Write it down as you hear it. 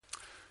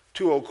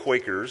Two old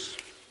Quakers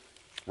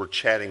were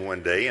chatting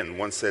one day, and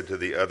one said to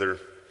the other,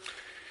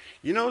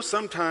 "You know,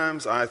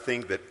 sometimes I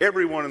think that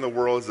everyone in the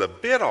world is a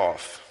bit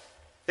off,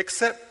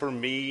 except for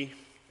me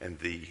and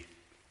thee.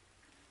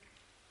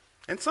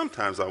 And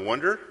sometimes I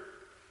wonder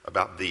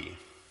about thee."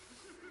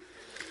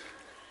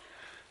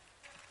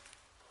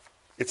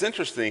 It's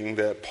interesting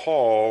that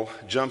Paul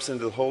jumps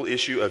into the whole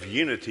issue of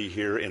unity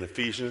here in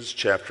Ephesians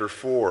chapter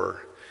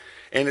 4.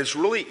 And it's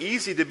really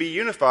easy to be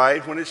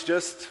unified when it's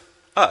just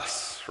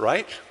us,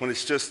 right? When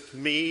it's just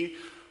me,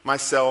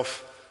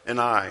 myself, and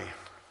I.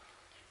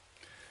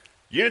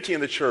 Unity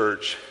in the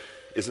church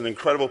is an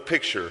incredible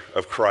picture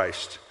of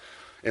Christ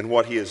and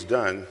what he has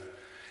done.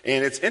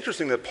 And it's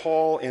interesting that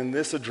Paul, in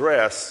this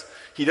address,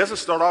 he doesn't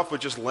start off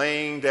with just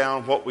laying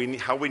down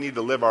how we need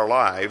to live our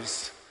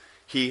lives.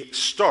 He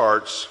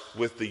starts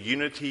with the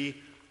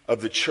unity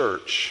of the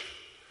church.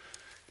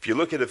 If you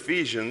look at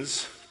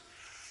Ephesians,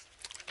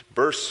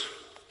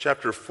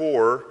 chapter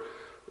 4,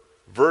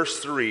 verse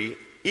 3,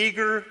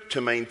 eager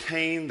to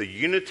maintain the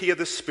unity of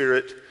the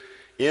Spirit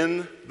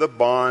in the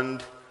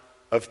bond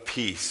of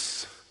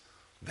peace.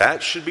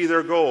 That should be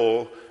their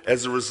goal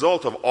as a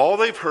result of all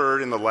they've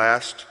heard in the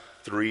last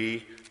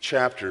 3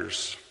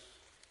 chapters.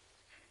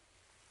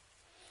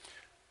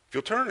 If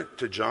you'll turn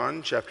to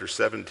John chapter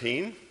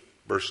 17,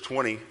 verse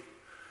 20,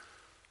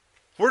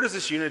 where does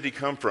this unity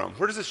come from?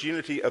 Where does this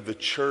unity of the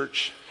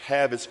church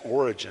have its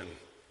origin?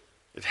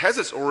 It has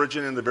its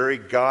origin in the very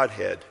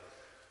Godhead.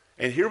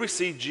 And here we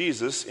see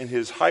Jesus in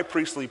his high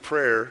priestly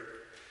prayer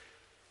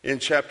in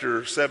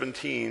chapter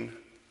 17.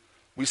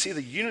 We see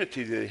the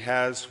unity that he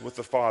has with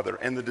the Father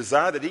and the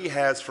desire that he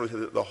has for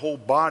the whole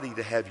body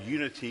to have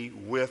unity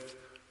with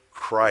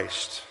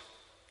Christ.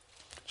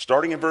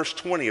 Starting in verse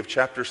 20 of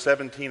chapter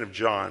 17 of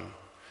John,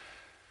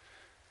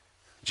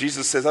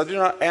 Jesus says, "I do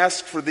not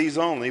ask for these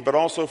only, but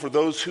also for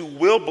those who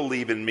will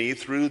believe in me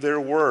through their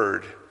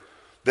word,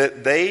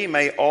 that they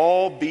may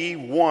all be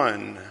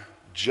one,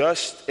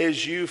 just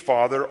as you,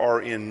 Father,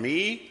 are in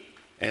me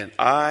and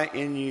I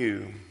in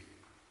you.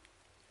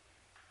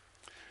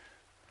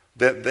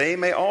 That they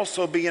may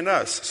also be in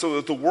us, so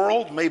that the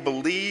world may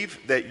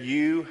believe that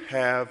you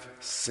have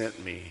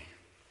sent me.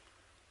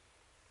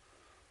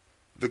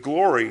 The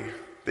glory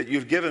that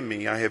you've given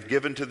me, I have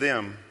given to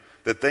them,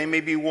 that they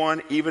may be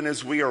one even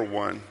as we are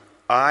one,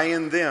 I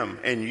in them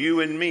and you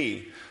in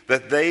me,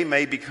 that they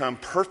may become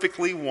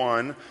perfectly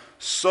one,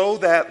 so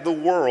that the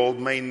world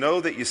may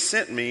know that you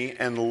sent me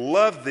and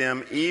loved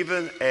them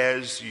even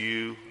as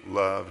you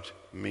loved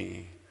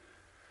me.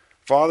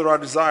 Father, I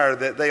desire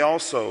that they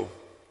also,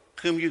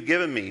 whom you've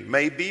given me,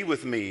 may be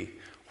with me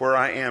where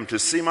I am, to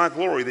see my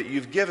glory that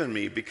you've given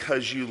me,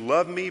 because you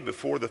loved me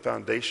before the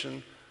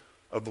foundation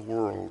of the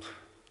world.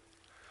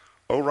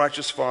 O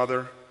righteous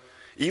Father,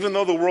 even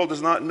though the world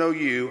does not know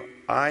you,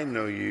 I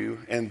know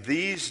you, and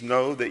these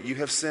know that you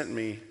have sent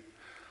me.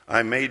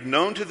 I made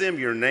known to them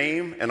your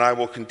name, and I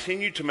will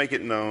continue to make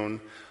it known,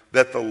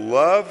 that the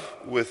love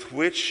with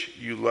which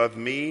you love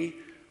me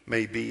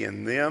may be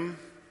in them,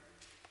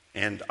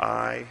 and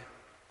I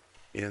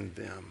in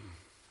them."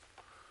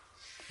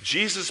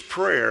 Jesus'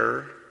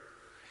 prayer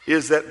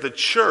is that the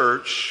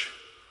church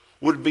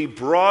would be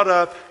brought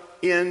up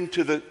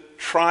into the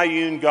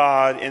triune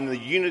God and the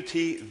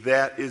unity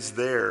that is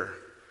there.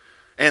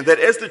 And that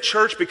as the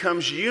church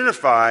becomes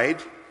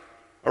unified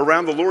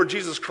around the Lord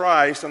Jesus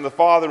Christ and the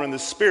Father and the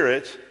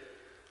Spirit,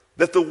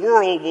 that the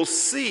world will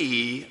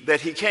see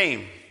that he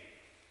came.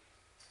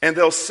 And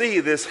they'll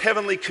see this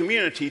heavenly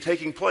community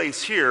taking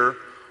place here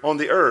on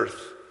the earth.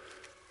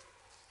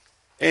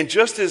 And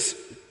just as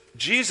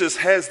Jesus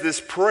has this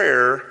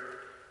prayer,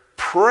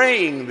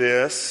 praying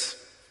this,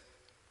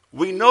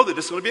 we know that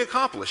it's going to be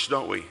accomplished,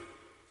 don't we?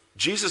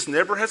 Jesus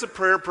never has a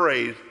prayer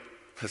prayed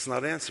that's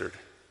not answered.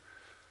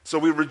 So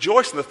we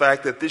rejoice in the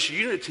fact that this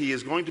unity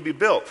is going to be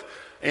built.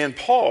 And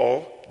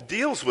Paul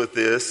deals with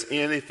this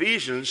in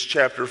Ephesians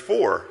chapter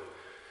 4.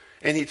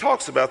 And he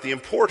talks about the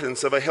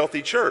importance of a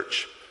healthy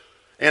church.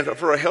 And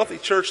for a healthy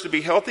church to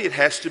be healthy, it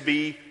has to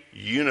be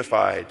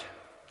unified.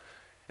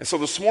 And so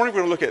this morning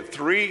we're going to look at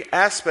 3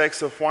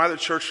 aspects of how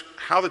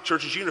the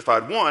church is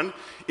unified. 1,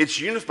 it's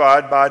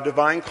unified by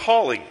divine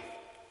calling.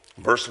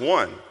 Verse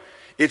 1.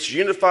 It's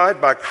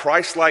unified by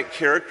Christ-like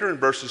character in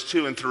verses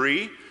 2 and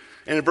 3.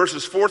 And in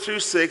verses 4 through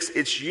 6,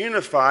 it's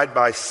unified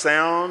by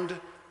sound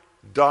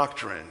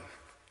doctrine.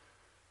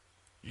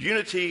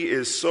 Unity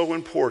is so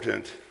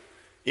important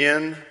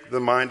in the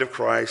mind of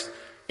Christ,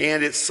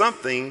 and it's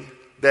something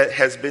that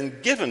has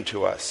been given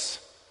to us.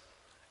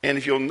 And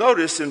if you'll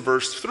notice in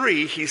verse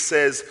 3, he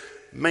says,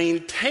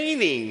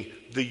 maintaining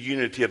the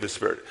unity of the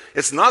Spirit.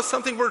 It's not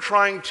something we're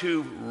trying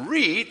to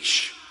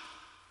reach.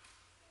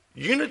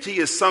 Unity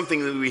is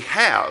something that we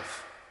have.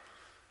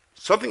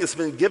 Something that's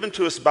been given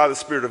to us by the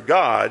Spirit of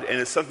God, and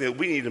it's something that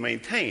we need to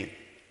maintain.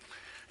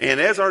 And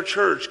as our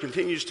church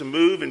continues to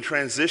move and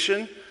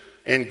transition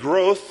and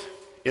growth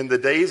in the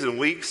days and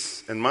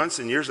weeks and months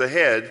and years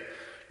ahead,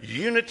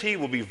 unity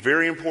will be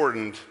very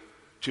important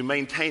to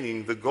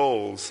maintaining the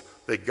goals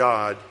that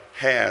God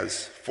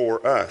has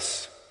for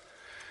us.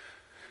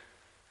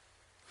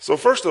 So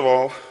first of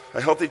all,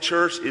 a healthy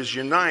church is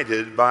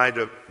united by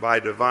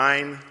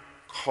divine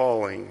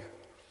calling.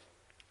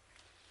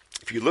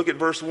 If you look at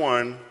verse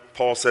 1,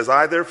 Paul says,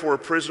 I therefore, a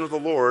prisoner of the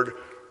Lord,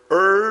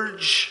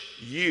 urge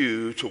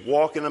you to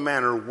walk in a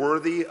manner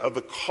worthy of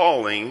the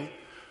calling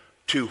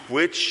to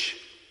which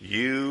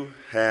you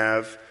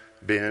have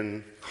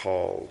been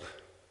called.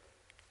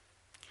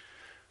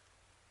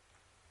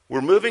 We're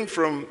moving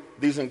from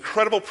these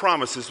incredible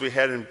promises we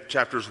had in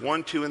chapters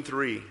 1, 2, and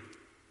 3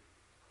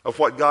 of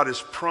what God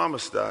has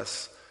promised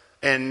us.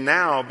 And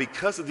now,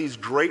 because of these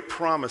great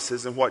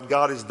promises and what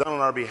God has done on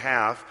our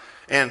behalf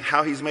and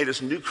how he's made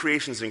us new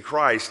creations in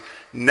Christ,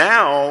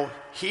 now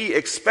he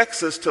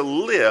expects us to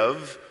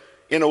live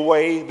in a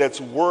way that's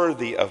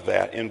worthy of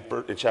that in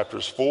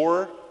chapters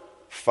 4,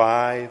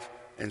 5,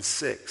 and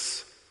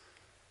 6.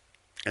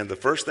 And the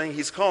first thing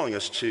he's calling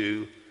us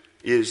to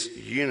is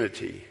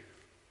unity.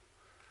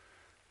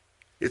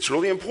 It's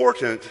really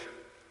important.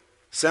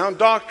 Sound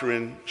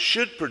doctrine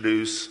should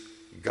produce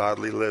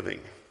godly living.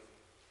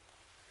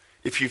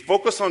 If you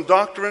focus on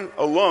doctrine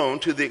alone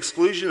to the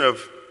exclusion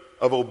of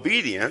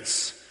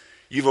obedience,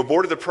 you've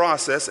aborted the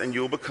process and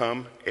you'll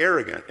become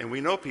arrogant. And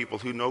we know people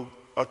who know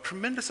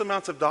tremendous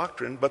amounts of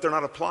doctrine, but they're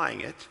not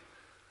applying it.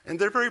 And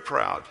they're very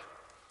proud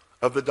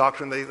of the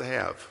doctrine they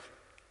have.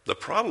 The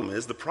problem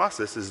is, the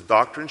process is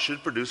doctrine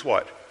should produce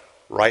what?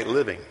 Right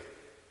living.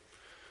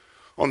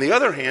 On the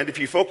other hand, if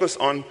you focus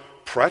on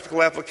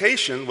practical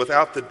application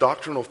without the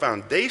doctrinal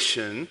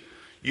foundation,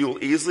 you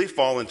will easily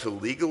fall into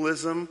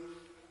legalism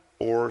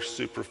or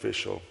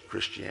superficial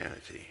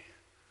Christianity.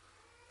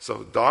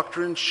 So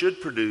doctrine should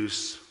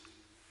produce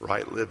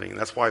right living.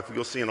 That's why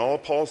you'll see in all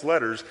of Paul's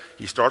letters,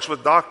 he starts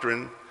with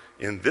doctrine.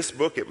 In this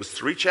book, it was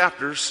 3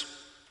 chapters,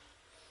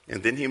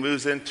 and then he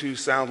moves into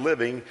sound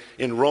living.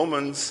 In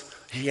Romans,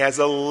 he has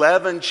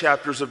 11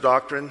 chapters of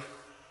doctrine,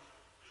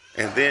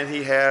 and then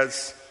he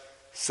has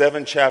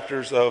 7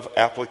 chapters of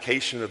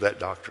application of that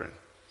doctrine.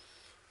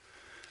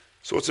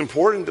 So it's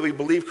important that we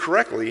believe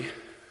correctly,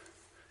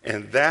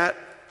 and that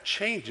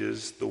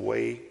changes the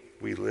way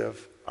we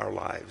live our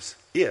lives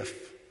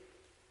if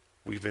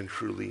we've been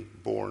truly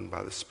born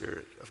by the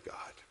Spirit of God.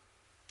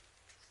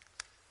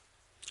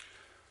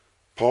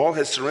 Paul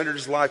has surrendered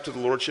his life to the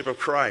Lordship of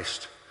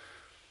Christ,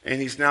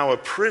 and he's now a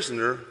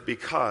prisoner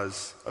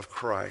because of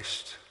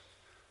Christ.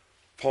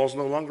 Paul's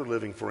no longer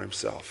living for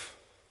himself,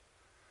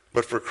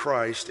 but for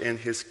Christ and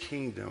his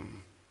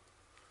kingdom.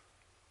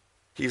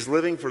 He's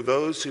living for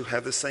those who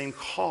have the same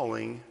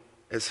calling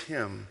as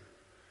him.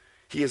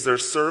 He is their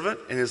servant,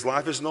 and his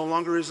life is no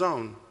longer his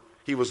own.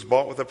 He was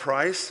bought with a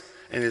price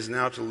and is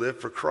now to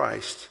live for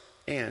Christ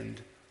and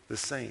the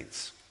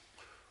saints.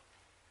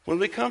 When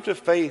we come to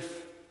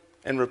faith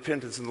and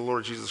repentance in the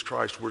Lord Jesus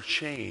Christ, we're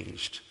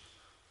changed.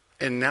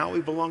 And now we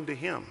belong to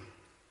him.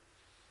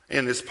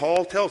 And as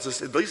Paul tells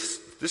us, at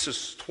least this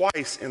is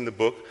twice in the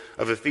book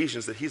of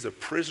Ephesians, that he's a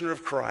prisoner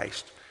of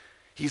Christ.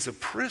 He's a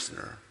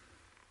prisoner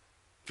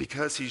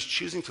because he's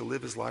choosing to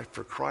live his life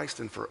for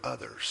Christ and for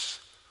others,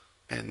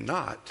 and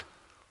not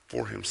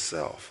for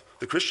himself.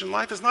 The Christian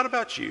life is not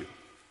about you.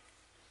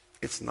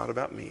 It's not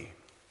about me.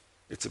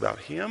 It's about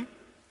him,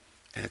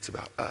 and it's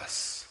about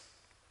us,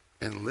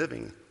 and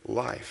living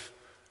life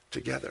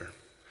together.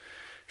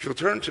 If you'll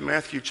turn to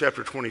Matthew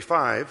chapter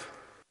 25,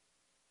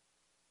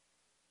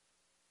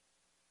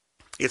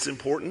 it's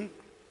important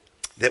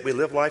that we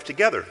live life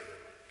together.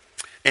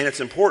 And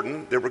it's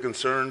important that we're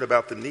concerned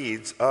about the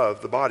needs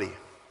of the body.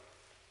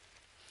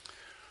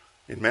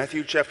 In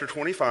Matthew chapter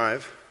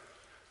 25,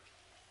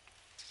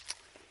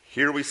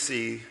 here we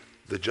see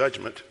the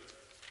judgment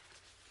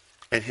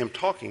and him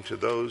talking to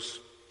those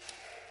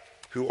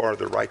who are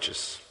the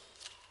righteous.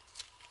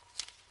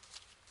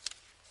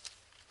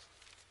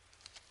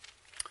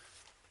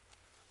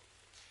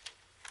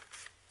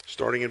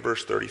 Starting in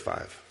verse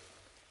 35.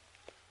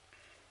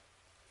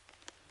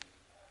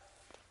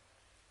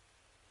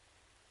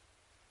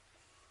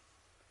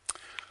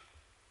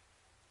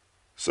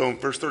 So in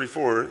verse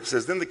 34, it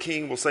says, Then the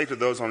king will say to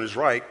those on his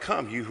right,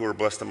 Come, you who are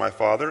blessed of my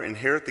Father,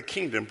 inherit the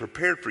kingdom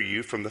prepared for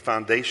you from the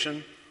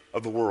foundation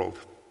of the world.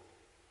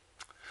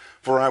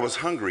 For I was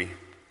hungry,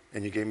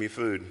 and you gave me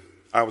food.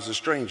 I was a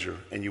stranger,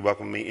 and you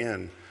welcomed me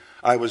in.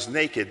 I was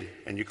naked,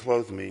 and you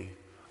clothed me.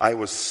 I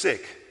was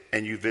sick,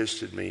 and you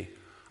visited me.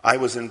 I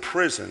was in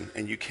prison,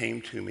 and you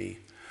came to me.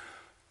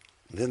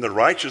 Then the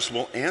righteous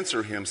will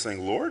answer him,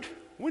 saying, Lord,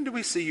 when did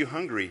we see you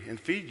hungry and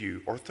feed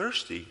you, or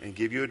thirsty and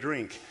give you a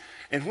drink?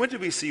 And when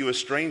did we see you a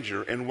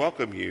stranger and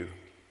welcome you,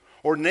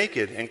 or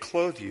naked and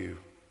clothe you?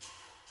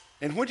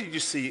 And when did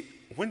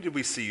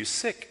we see you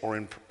sick or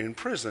in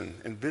prison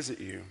and visit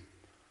you?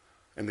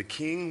 And the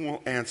king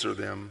will answer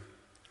them,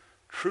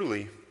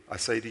 Truly, I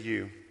say to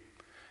you,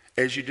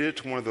 as you did it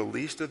to one of the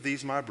least of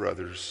these my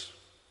brothers,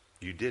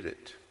 you did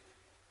it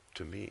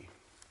to me.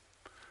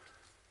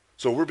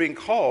 So we're being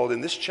called in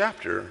this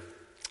chapter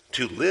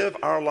to live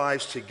our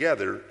lives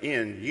together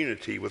in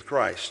unity with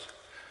Christ.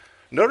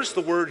 Notice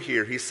the word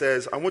here. He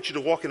says, I want you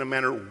to walk in a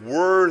manner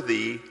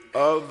worthy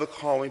of the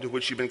calling to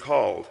which you've been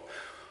called.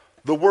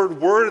 The word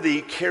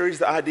worthy carries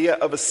the idea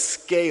of a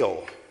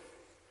scale.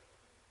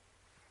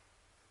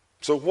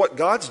 So what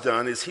God's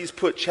done is he's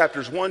put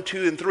chapters 1,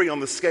 2, and 3 on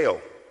the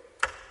scale.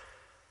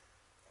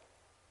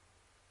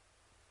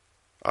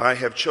 I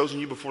have chosen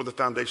you before the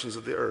foundations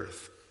of the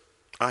earth.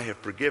 I have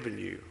forgiven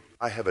you.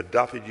 I have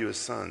adopted you as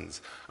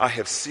sons. I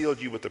have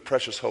sealed you with the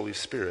precious Holy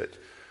Spirit.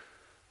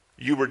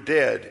 You were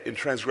dead in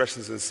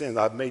transgressions and sins.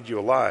 I've made you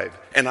alive.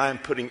 And I am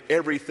putting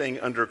everything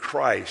under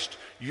Christ.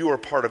 You are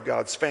part of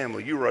God's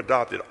family. You are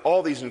adopted.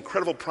 All these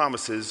incredible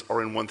promises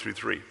are in 1 through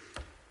 3.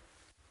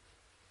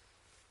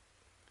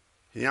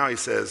 Now he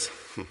says,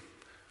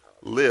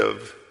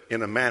 live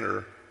in a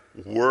manner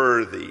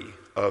worthy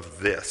of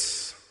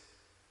this.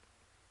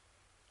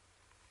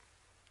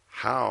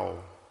 How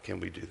can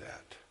we do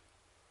that?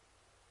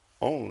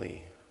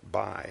 Only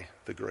by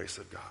the grace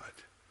of God.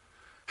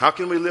 How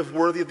can we live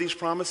worthy of these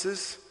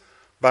promises?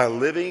 By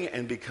living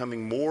and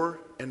becoming more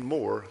and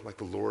more like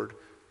the Lord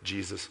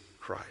Jesus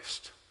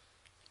Christ.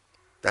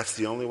 That's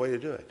the only way to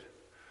do it.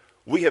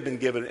 We have been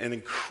given an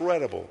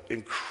incredible,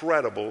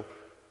 incredible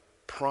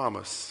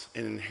promise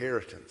and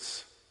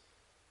inheritance.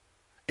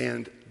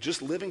 And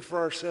just living for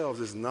ourselves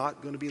is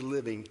not going to be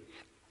living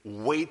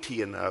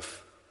weighty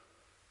enough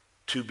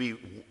to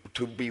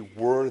be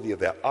worthy of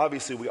that.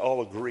 Obviously, we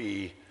all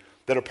agree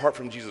that apart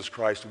from Jesus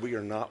Christ, we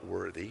are not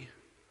worthy.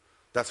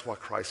 That's why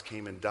Christ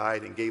came and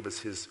died and gave us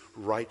his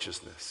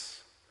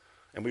righteousness.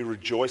 And we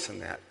rejoice in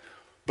that.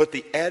 But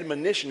the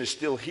admonition is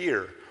still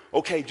here.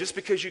 Okay, just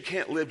because you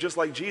can't live just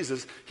like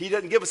Jesus, he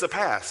doesn't give us a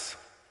pass,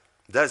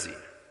 does he?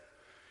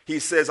 He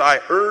says, I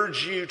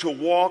urge you to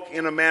walk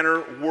in a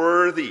manner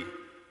worthy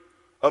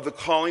of the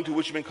calling to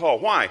which you've been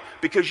called. Why?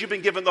 Because you've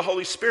been given the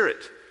Holy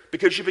Spirit.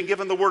 Because you've been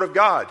given the Word of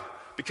God.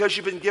 Because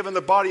you've been given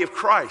the body of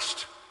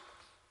Christ.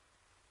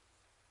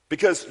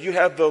 Because you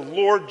have the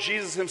Lord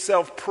Jesus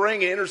himself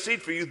praying and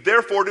intercede for you.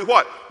 Therefore, do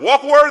what?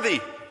 Walk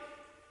worthy.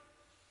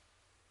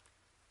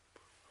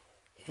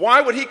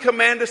 Why would he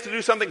command us to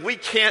do something we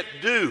can't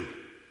do?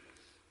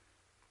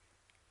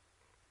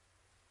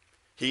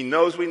 He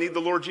knows we need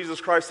the Lord Jesus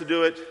Christ to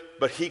do it,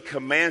 but he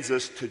commands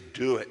us to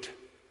do it.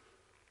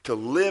 To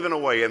live in a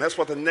way, and that's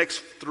what the next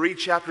 3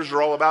 chapters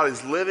are all about,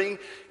 is living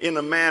in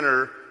a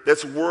manner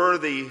that's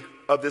worthy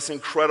of this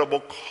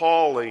incredible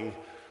calling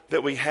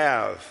that we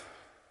have.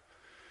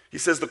 He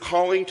says, the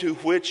calling to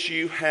which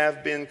you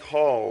have been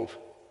called.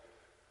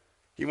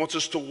 He wants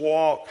us to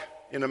walk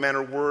in a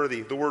manner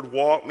worthy. The word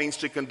walk means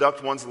to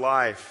conduct one's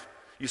life.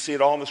 You see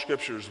it all in the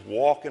scriptures.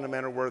 Walk in a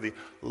manner worthy.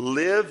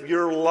 Live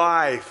your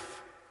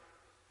life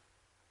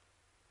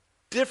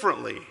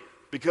differently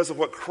because of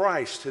what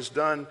Christ has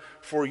done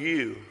for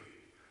you.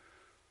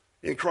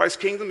 In Christ's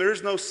kingdom, there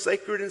is no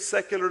sacred and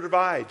secular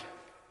divide.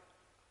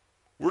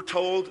 We're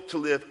told to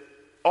live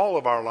all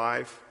of our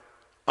life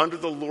under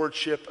the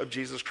lordship of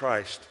Jesus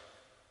Christ.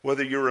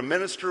 Whether you're a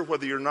minister,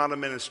 whether you're not a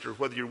minister,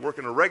 whether you're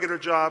working a regular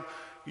job,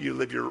 you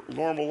live your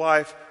normal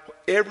life,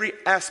 every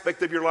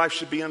aspect of your life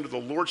should be under the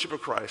lordship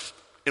of Christ.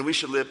 And we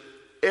should live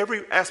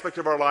every aspect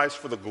of our lives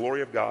for the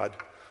glory of God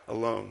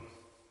alone.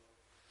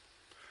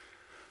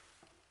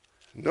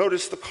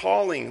 Notice the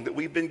calling that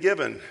we've been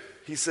given.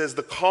 He says,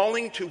 the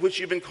calling to which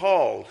you've been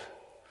called.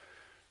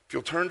 If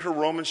you'll turn to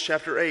Romans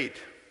chapter 8.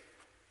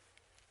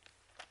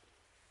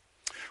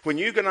 When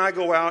you and I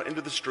go out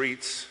into the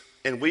streets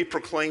and we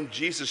proclaim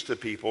Jesus to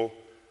people,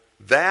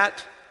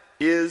 that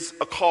is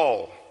a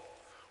call.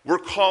 We're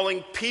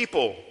calling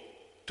people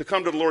to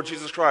come to the Lord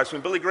Jesus Christ.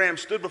 When Billy Graham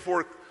stood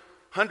before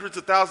hundreds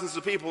of thousands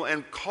of people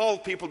and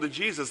called people to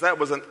Jesus, that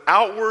was an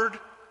outward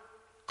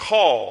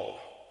call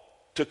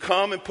to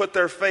come and put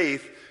their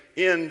faith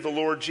in the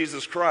Lord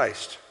Jesus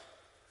Christ.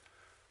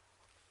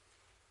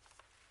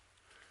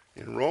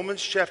 In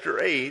Romans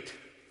chapter 8,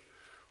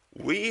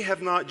 we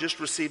have not just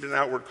received an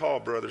outward call,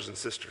 brothers and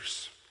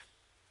sisters.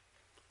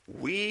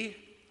 We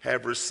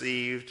have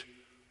received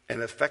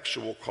an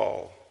effectual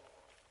call.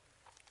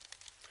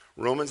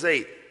 Romans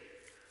 8,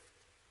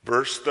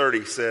 verse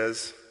 30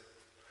 says,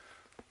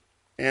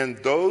 and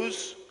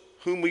those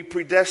whom we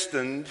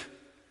predestined,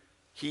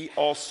 he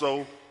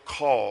also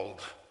called.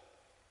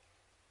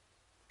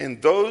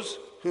 And those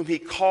whom he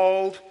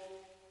called,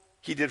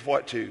 he did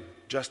what to?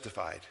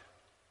 Justified.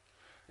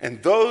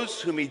 And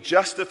those whom he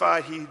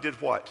justified, he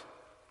did what?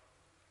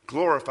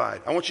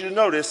 Glorified. I want you to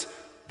notice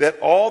that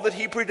all that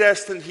he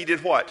predestined, he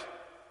did what?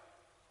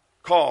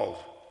 Called.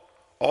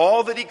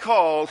 All that he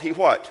called, he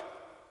what?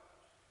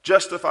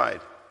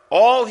 Justified.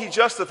 All he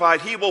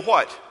justified, he will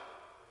what?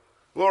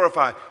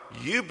 Glorify.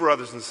 You,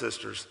 brothers and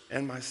sisters,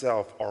 and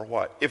myself are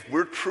what? If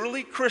we're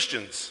truly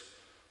Christians,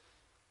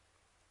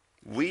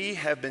 we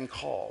have been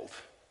called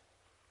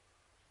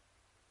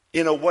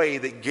in a way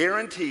that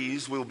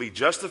guarantees we'll be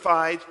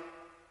justified,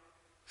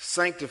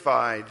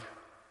 sanctified,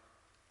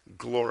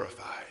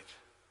 glorified.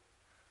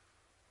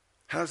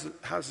 How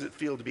does it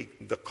feel to be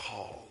the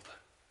called?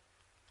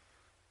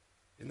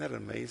 Isn't that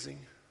amazing?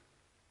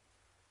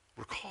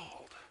 We're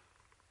called.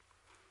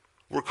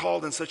 We're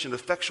called in such an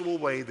effectual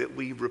way that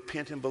we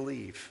repent and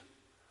believe.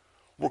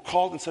 We're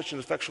called in such an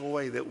effectual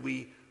way that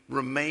we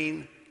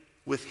remain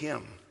with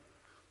him,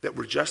 that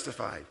we're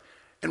justified,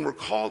 and we're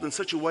called in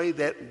such a way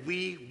that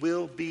we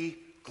will be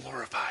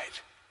glorified.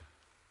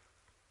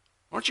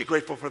 Aren't you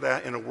grateful for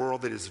that in a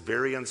world that is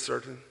very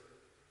uncertain?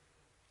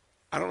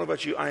 I don't know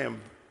about you,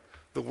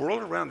 the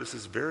world around us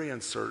is very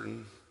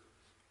uncertain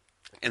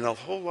in a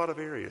whole lot of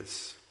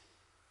areas.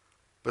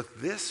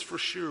 But this for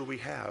sure we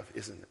have,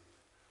 isn't it?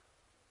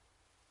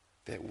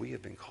 That we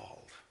have been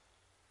called.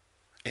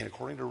 And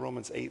according to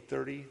Romans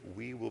 8:30,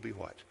 we will be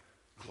what?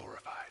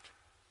 Glorified.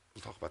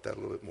 We'll talk about that a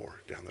little bit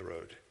more down the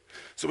road.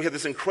 So we have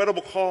this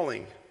incredible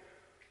calling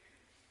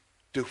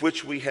to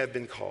which we have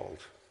been called.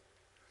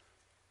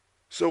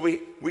 So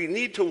we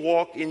need to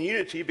walk in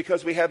unity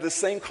because we have the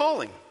same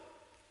calling.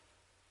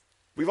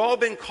 We've all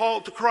been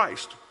called to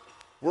Christ.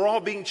 We're all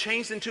being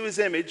changed into his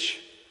image,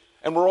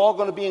 and we're all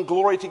going to be in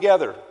glory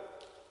together.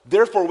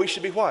 Therefore, we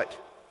should be what?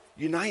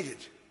 United.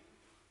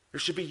 There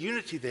should be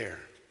unity there.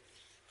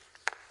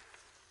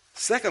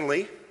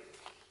 Secondly,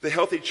 the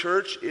healthy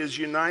church is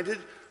united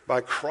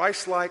by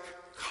Christ-like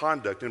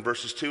conduct in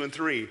verses 2 and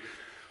 3.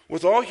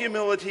 With all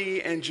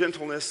humility and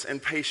gentleness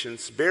and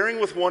patience, bearing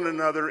with one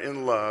another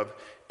in love,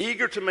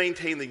 eager to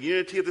maintain the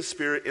unity of the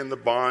Spirit in the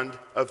bond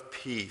of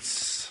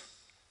peace.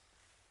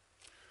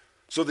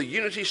 So the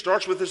unity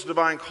starts with this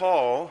divine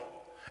call,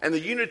 and the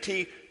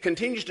unity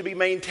continues to be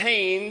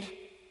maintained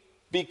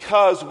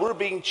because we're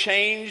being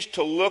changed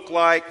to look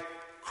like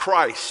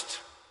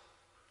Christ.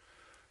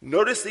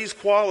 Notice these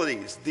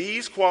qualities.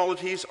 These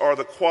qualities are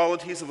the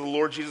qualities of the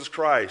Lord Jesus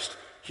Christ.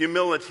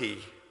 Humility,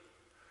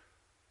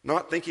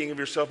 not thinking of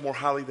yourself more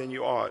highly than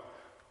you ought.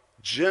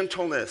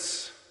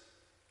 Gentleness,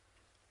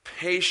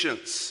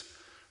 patience,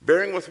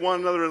 bearing with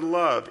one another in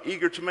love,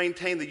 eager to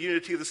maintain the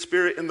unity of the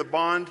Spirit in the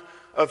bond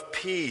of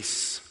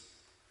peace.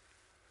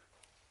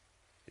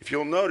 If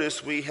you'll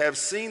notice, we have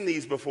seen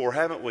these before,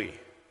 haven't we?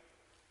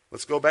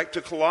 Let's go back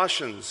to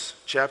Colossians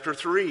chapter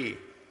 3.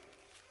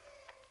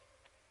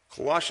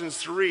 Colossians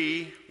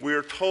 3, we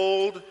are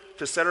told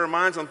to set our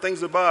minds on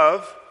things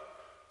above,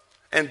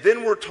 and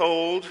then we're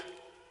told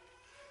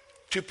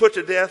to put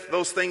to death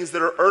those things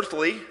that are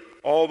earthly,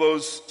 all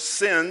those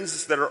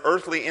sins that are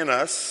earthly in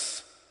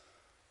us,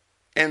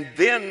 and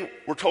then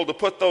we're told to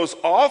put those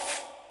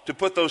off, to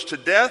put those to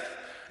death,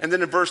 and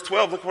then in verse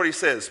 12, look what he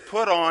says,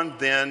 put on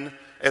then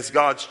as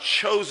God's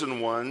chosen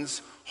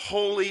ones,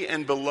 holy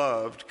and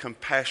beloved,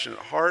 compassionate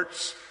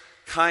hearts,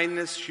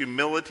 kindness,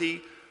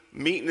 humility,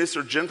 meekness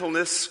or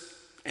gentleness,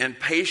 and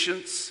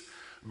patience,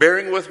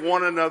 bearing with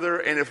one another,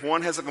 and if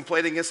one has a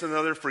complaint against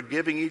another,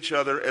 forgiving each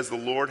other as the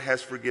Lord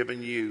has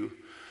forgiven you.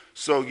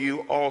 So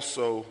you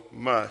also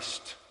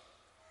must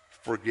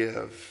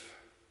forgive.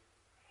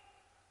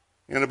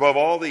 And above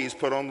all these,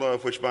 put on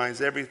love, which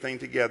binds everything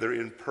together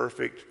in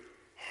perfect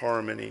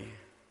harmony.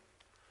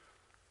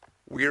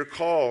 We are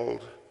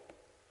called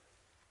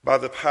by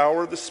the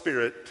power of the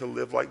Spirit to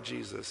live like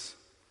Jesus.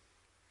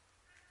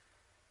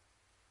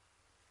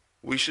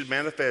 We should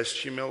manifest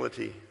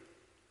humility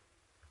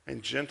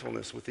and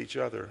gentleness with each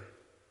other,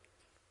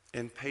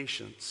 and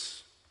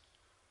patience,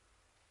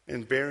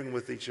 and bearing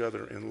with each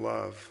other in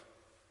love,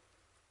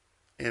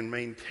 and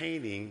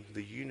maintaining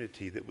the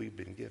unity that we've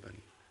been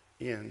given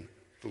in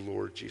the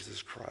Lord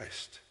Jesus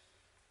Christ.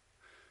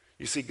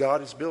 You see,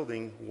 God is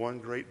building one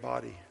great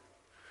body.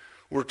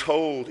 We're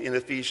told in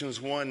Ephesians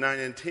 1, 9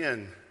 and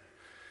 10,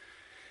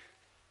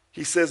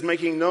 he says,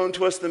 making known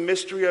to us the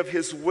mystery of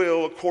his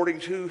will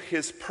according to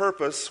his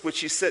purpose, which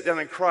he set down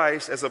in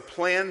Christ as a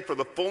plan for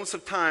the fullness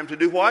of time to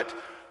do what?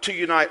 To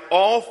unite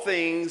all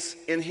things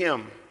in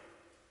him.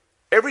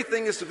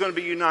 Everything is going to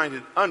be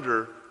united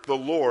under the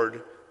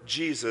Lord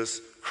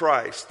Jesus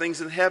Christ.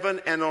 Things in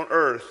heaven and on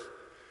earth.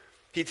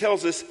 He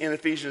tells us in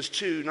Ephesians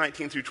 2,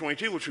 19 through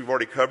 22, which we've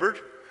already covered,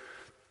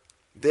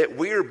 that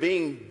we are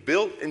being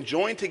built and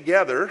joined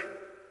together,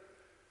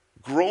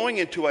 growing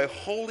into a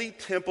holy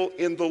temple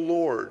in the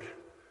Lord.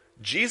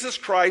 Jesus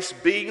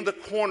Christ being the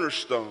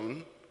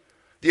cornerstone,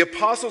 the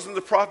apostles and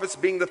the prophets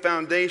being the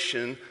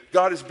foundation,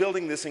 God is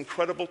building this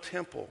incredible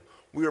temple.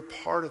 We are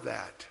part of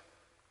that.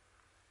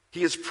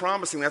 He is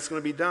promising that's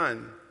going to be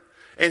done.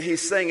 And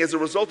he's saying as a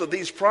result of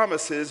these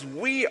promises,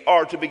 we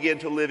are to begin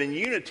to live in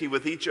unity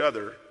with each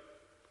other.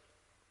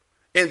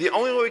 And the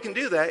only way we can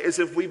do that is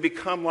if we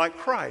become like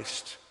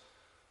Christ.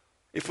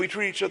 If we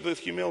treat each other with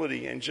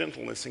humility and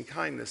gentleness and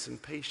kindness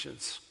and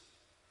patience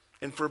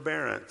and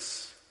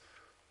forbearance,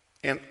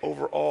 and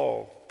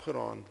overall put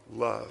on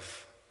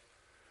love.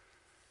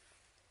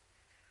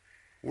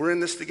 We're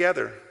in this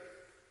together.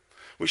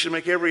 We should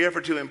make every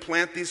effort to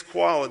implant these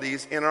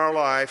qualities in our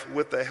life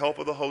with the help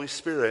of the Holy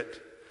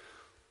Spirit.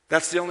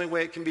 That's the only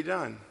way it can be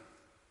done.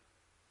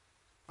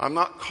 I'm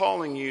not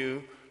calling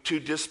you to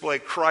display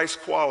Christ's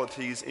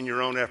qualities in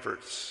your own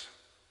efforts.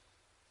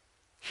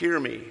 Hear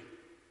me.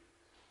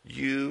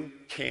 You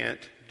can't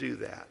do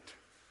that.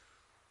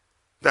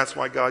 That's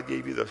why God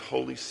gave you the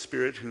Holy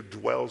Spirit who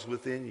dwells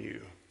within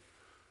you.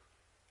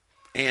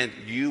 And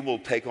you will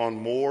take on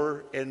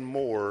more and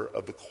more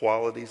of the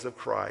qualities of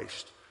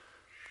Christ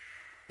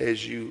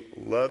as you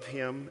love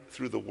him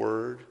through the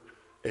Word,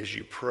 as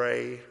you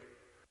pray,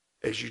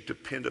 as you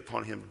depend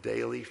upon him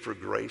daily for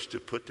grace to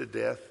put to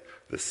death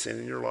the sin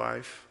in your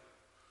life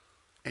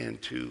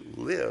and to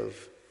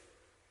live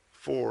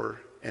for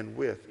and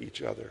with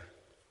each other.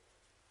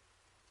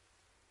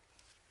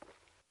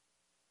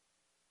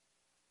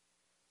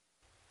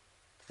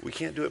 We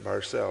can't do it by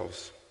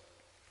ourselves.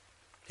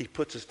 He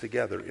puts us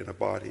together in a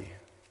body.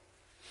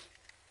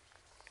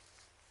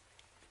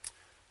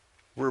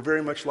 We're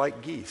very much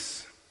like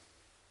geese.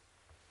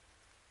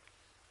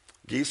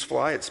 Geese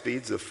fly at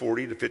speeds of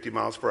 40 to 50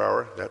 miles per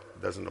hour.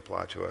 That doesn't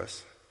apply to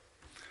us.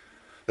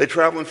 They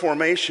travel in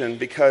formation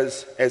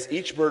because as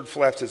each bird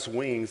flaps its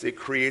wings, it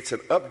creates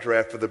an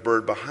updraft for the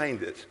bird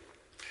behind it.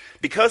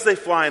 Because they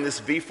fly in this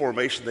V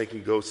formation, they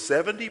can go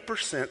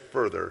 70%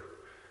 further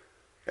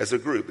as a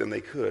group than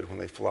they could when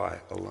they fly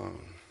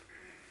alone.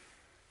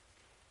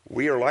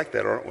 We are like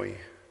that, aren't we?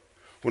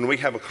 When we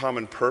have a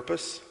common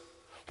purpose,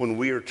 when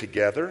we are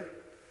together,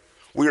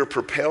 we are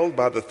propelled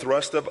by the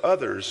thrust of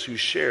others who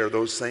share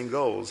those same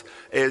goals.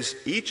 As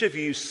each of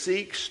you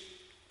seeks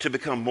to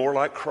become more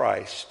like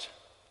Christ,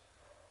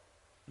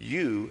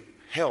 you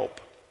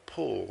help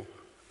pull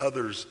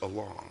others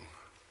along.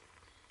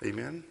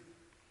 Amen?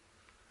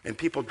 And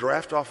people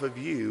draft off of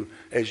you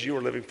as you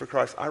are living for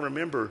Christ. I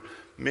remember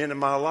men in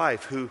my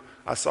life who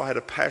I saw had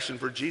a passion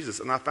for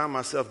Jesus, and I found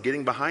myself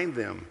getting behind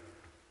them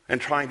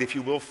and trying to, if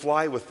you will,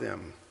 fly with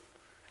them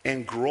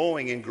and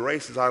growing in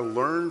grace as I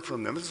learned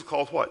from them. This is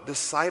called what?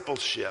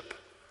 Discipleship.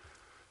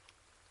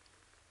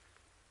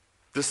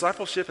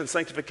 Discipleship and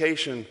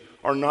sanctification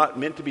are not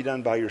meant to be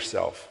done by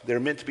yourself.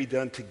 They're meant to be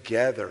done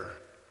together.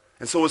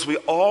 And so as we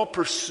all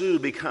pursue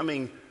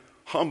becoming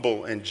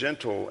humble and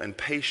gentle and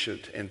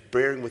patient and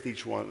bearing with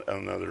each one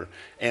another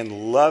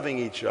and loving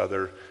each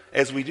other,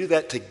 as we do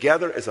that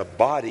together as a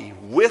body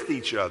with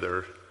each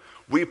other,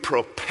 we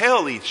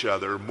propel each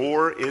other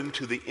more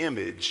into the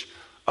image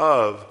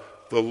of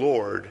the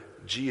Lord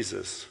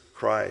Jesus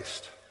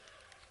Christ.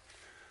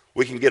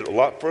 We can get a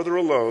lot further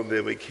alone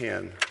than we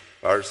can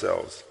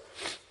ourselves.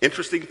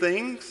 Interesting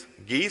things,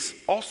 geese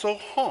also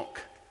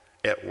honk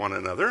at one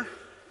another.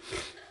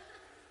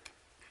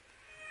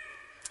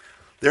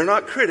 They're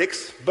not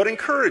critics, but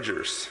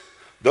encouragers.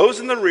 Those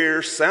in the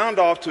rear sound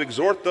off to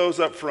exhort those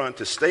up front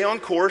to stay on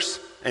course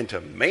and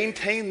to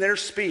maintain their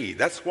speed.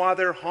 That's why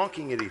they're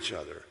honking at each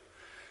other.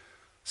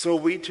 So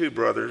we too,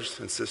 brothers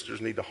and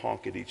sisters, need to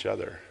honk at each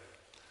other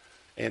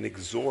and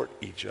exhort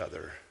each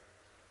other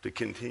to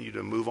continue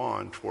to move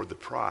on toward the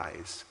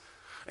prize.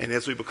 And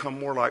as we become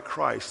more like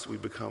Christ, we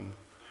become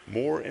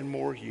more and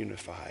more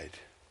unified.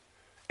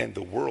 And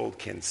the world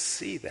can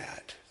see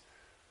that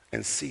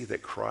and see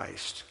that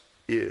Christ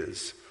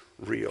is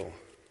real.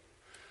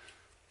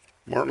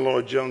 Martin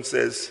Lloyd-Jones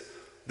says,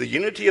 the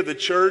unity of the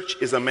church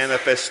is a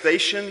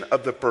manifestation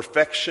of the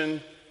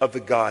perfection of the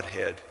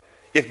Godhead.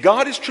 If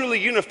God is truly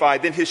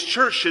unified, then his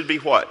church should be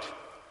what?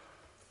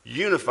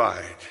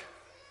 Unified.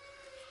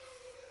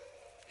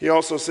 He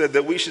also said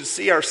that we should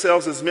see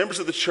ourselves as members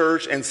of the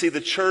church and see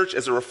the church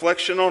as a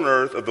reflection on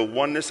earth of the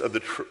oneness of the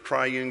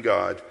triune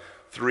God,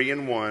 3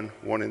 in 1,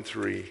 1 in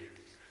 3.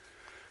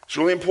 It's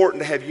really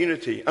important to have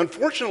unity.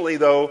 Unfortunately,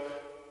 though,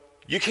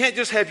 you can't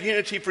just have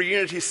unity for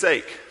unity's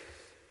sake.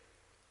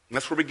 And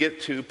that's where we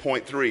get to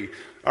point 3.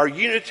 Our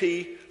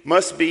unity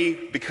must be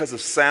because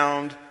of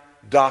sound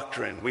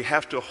doctrine. We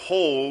have to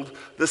hold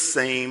the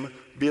same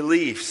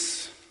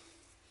beliefs.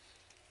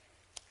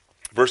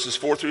 Verses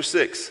 4 through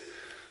 6.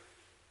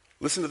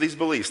 Listen to these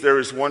beliefs. There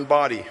is one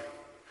body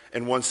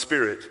and one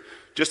spirit,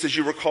 just as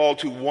you were called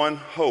to one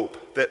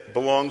hope that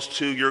belongs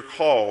to your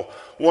call.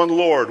 One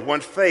Lord, one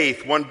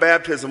faith, one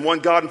baptism, one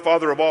God and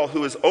Father of all,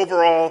 who is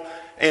over all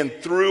and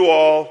through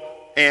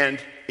all and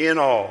in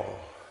all.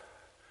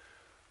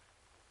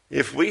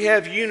 If we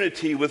have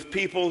unity with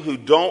people who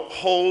don't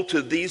hold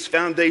to these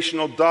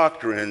foundational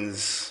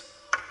doctrines,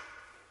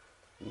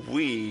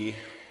 we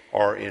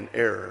are in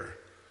error.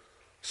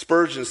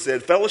 Spurgeon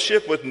said,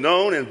 fellowship with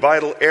known and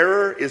vital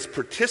error is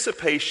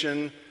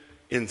participation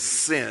in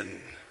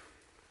sin.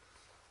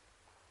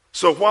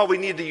 So while we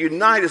need to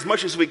unite as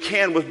much as we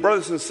can with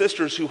brothers and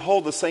sisters who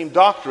hold the same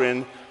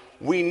doctrine,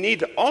 we need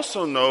to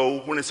also know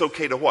when it's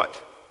okay to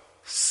what?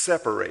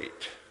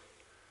 Separate.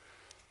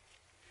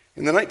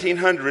 In the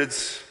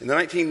 1900s, in the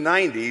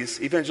 1990s,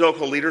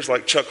 evangelical leaders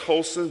like Chuck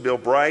Colson, Bill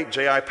Bright,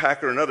 J.I.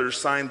 Packer, and others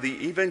signed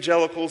the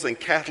Evangelicals and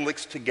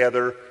Catholics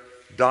Together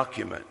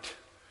document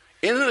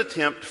in an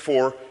attempt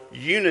for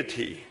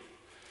unity.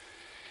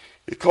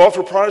 It called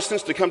for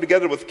Protestants to come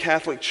together with the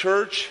Catholic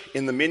Church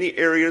in the many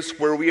areas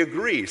where we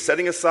agree,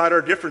 setting aside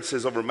our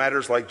differences over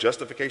matters like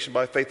justification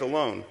by faith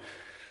alone.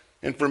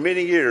 And for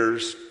many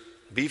years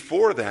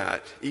before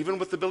that, even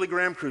with the Billy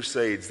Graham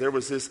Crusades, there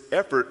was this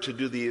effort to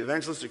do the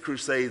evangelistic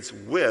crusades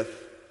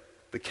with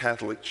the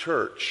Catholic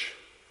Church.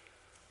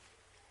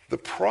 The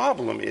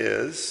problem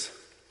is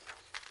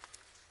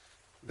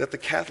that the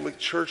Catholic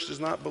Church does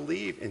not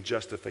believe in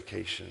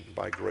justification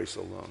by grace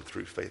alone,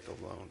 through faith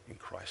alone, in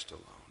Christ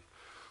alone.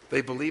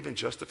 They believe in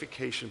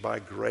justification by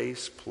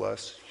grace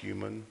plus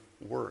human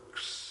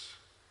works.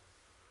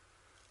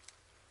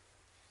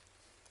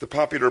 The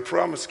popular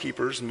Promise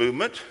Keepers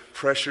movement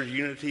pressured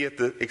unity at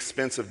the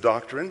expense of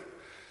doctrine.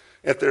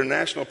 At their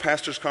National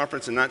Pastors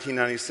Conference in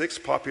 1996,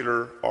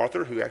 popular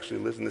author who actually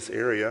lives in this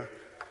area,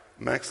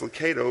 Max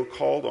Lucado,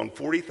 called on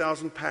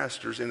 40,000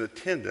 pastors in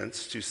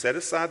attendance to set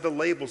aside the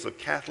labels of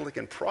Catholic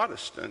and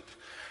Protestant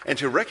and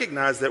to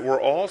recognize that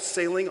we're all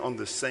sailing on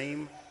the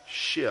same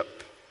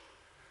ship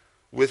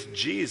with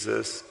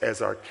Jesus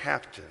as our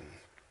captain.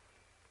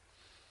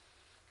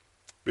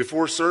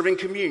 Before serving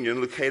communion,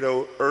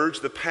 Lucado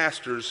urged the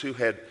pastors who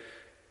had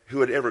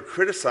ever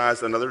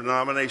criticized another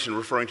denomination,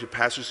 referring to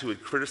pastors who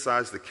had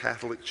criticized the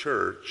Catholic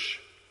Church,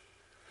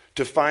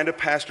 to find a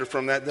pastor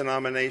from that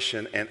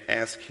denomination and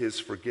ask his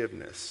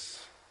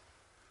forgiveness.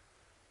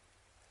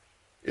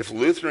 If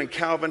Luther and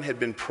Calvin had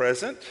been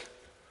present,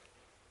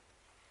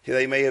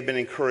 they may have been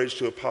encouraged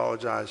to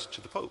apologize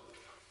to the Pope.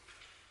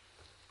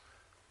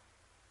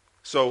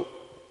 So,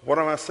 what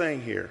am I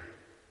saying here?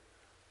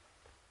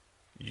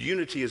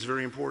 Unity is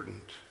very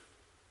important.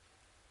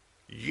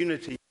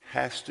 Unity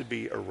has to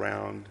be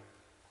around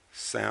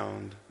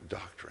sound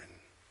doctrine.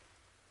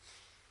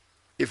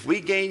 If we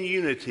gain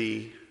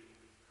unity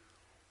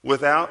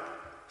without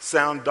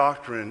sound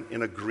doctrine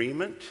in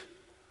agreement,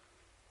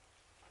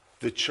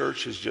 the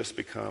church has just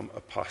become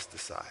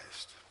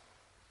apostatized.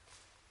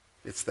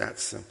 It's that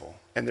simple.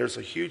 And there's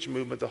a huge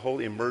movement. The whole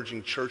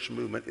emerging church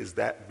movement is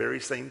that very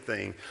same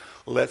thing.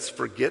 Let's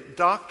forget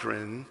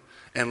doctrine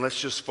and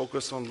let's just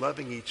focus on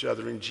loving each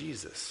other in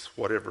Jesus,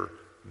 whatever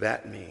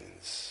that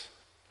means.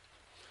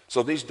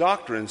 So these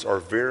doctrines are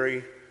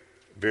very,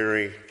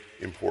 very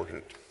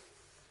important.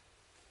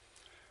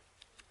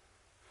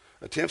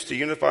 Attempts to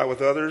unify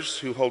with others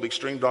who hold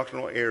extreme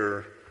doctrinal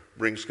error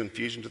brings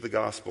confusion to the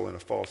gospel and a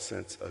false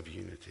sense of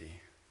unity.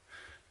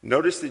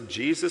 Notice that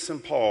Jesus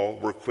and Paul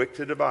were quick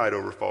to divide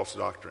over false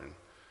doctrine.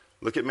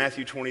 Look at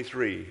Matthew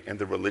 23 and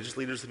the religious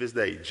leaders of his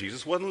day.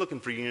 Jesus wasn't looking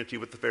for unity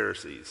with the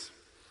Pharisees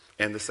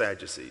and the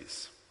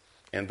Sadducees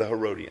and the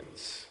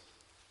Herodians.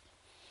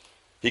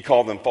 He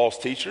called them false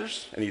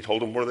teachers, and he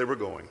told them where they were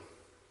going.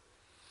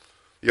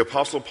 The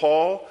Apostle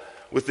Paul,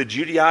 with the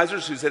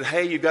Judaizers who said,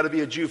 hey, you've got to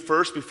be a Jew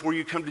first before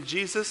you come to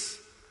Jesus,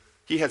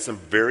 he had some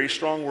very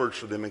strong words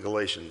for them in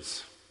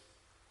Galatians.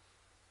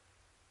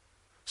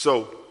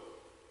 So,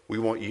 we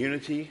want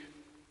unity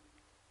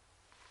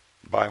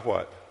by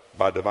what?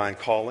 By divine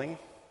calling,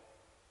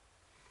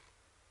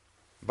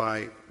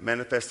 by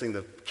manifesting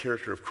the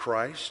character of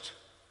Christ,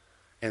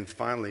 and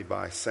finally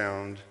by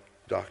sound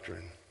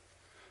doctrine.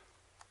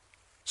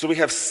 So we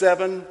have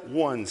 7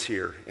 ones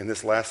here in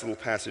this last little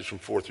passage from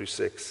 4 through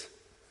 6.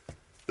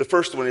 The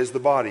first one is the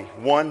body,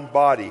 one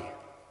body.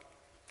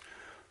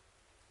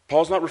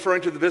 Paul's not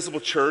referring to the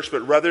visible church,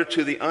 but rather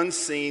to the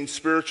unseen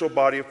spiritual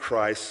body of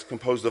Christ,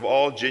 composed of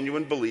all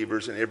genuine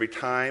believers in every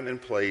time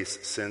and place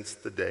since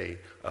the day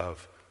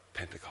of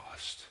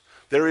Pentecost.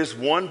 There is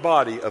one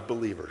body of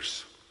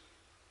believers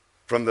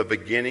from the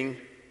beginning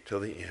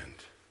till the end.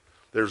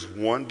 There's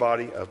one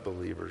body of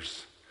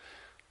believers.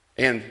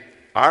 And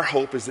our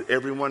hope is that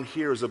everyone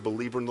here is a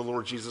believer in the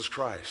Lord Jesus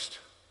Christ.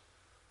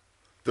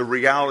 The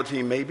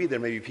reality may be there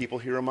may be people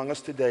here among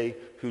us today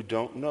who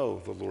don't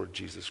know the Lord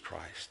Jesus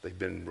Christ. They've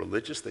been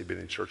religious, they've been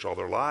in church all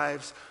their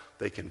lives,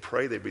 they can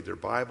pray, they read their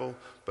Bible,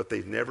 but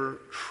they've never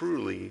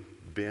truly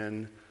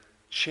been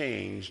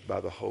changed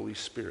by the Holy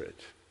Spirit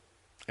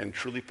and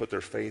truly put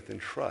their faith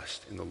and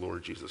trust in the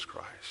Lord Jesus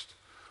Christ.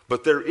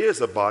 But there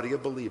is a body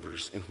of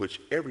believers in which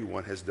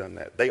everyone has done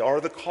that. They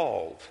are the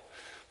called.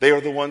 They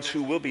are the ones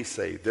who will be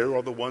saved. They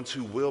are the ones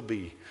who will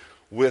be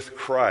with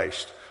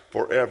Christ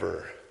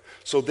forever.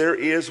 So there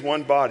is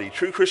one body.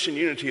 True Christian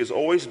unity is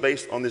always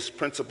based on this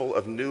principle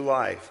of new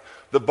life.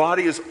 The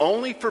body is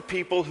only for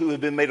people who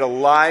have been made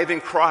alive in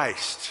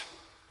Christ.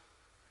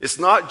 It's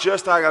not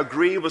just I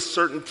agree with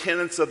certain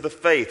tenets of the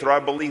faith, or I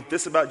believe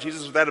this about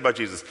Jesus or that about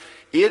Jesus.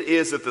 It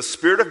is that the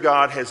Spirit of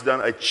God has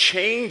done a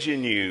change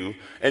in you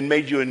and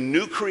made you a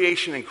new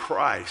creation in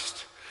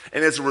Christ.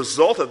 And as a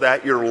result of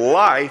that, your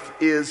life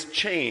is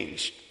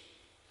changed.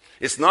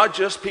 It's not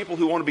just people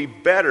who want to be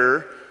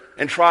better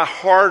and try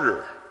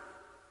harder.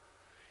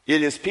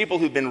 It is people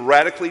who've been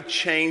radically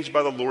changed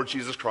by the Lord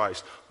Jesus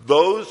Christ.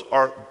 Those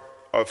are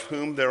of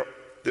whom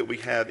that we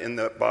have in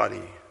that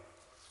body.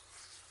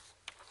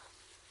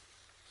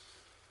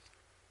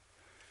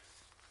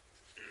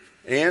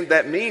 And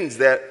that means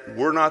that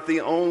we're not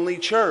the only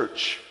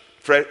church.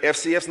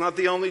 FCF's not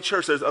the only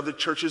church. There's other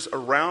churches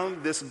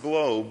around this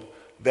globe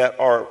that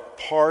are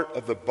part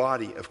of the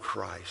body of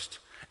Christ.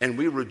 And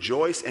we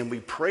rejoice and we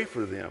pray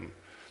for them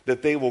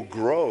that they will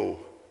grow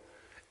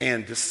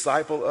and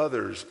disciple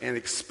others and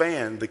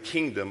expand the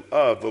kingdom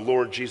of the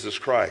Lord Jesus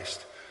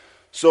Christ.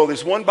 So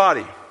there's one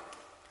body.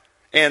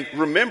 And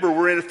remember,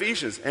 we're in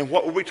Ephesians. And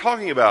what were we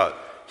talking about?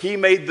 He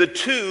made the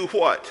two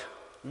what?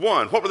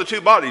 One. What were the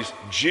two bodies?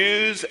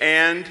 Jews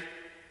and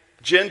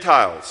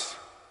Gentiles.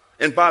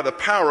 And by the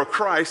power of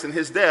Christ and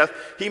his death,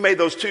 he made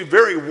those two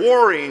very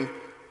warring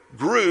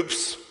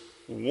groups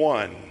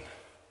one.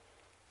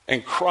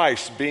 And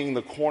Christ being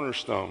the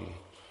cornerstone.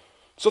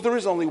 So there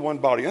is only one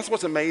body. That's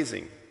what's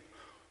amazing.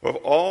 of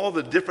all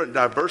the different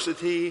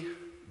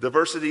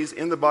diversities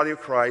in the body of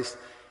Christ,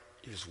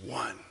 is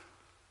one.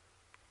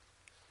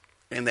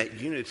 And that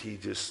unity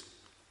just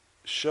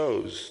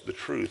shows the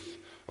truth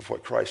of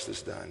what Christ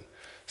has done.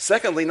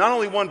 Secondly, not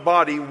only one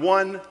body,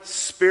 one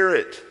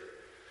Spirit.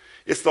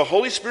 It's the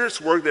Holy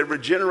Spirit's work that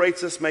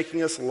regenerates us,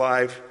 making us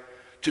alive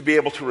to be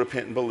able to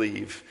repent and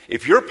believe.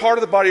 If you're part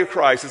of the body of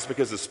Christ, it's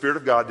because the Spirit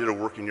of God did a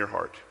work in your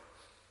heart.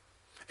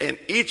 And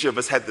each of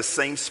us had the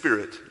same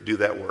Spirit do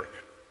that work.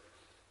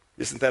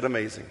 Isn't that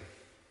amazing?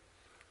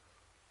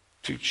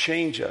 To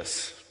change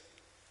us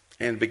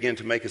and begin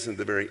to make us in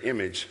the very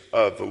image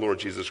of the Lord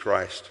Jesus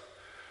Christ.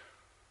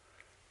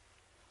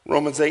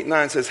 Romans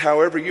 8:9 says,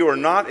 however, you are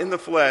not in the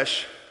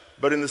flesh,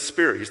 but in the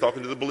Spirit. He's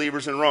talking to the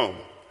believers in Rome.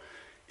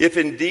 If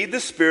indeed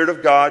the Spirit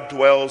of God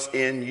dwells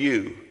in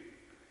you.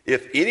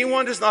 If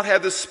anyone does not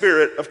have the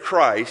Spirit of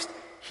Christ,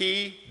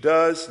 he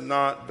does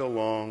not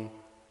belong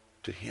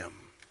to him.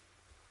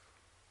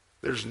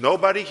 There's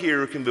nobody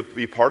here who can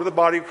be part of the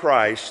body of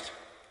Christ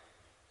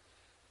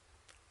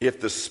if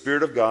the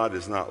Spirit of God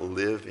does not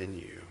live in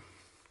you.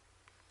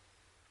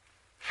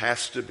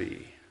 Has to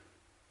be.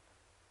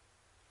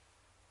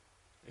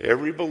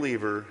 Every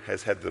believer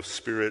has had the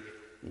Spirit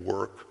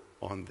work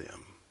on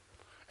them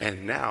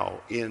and now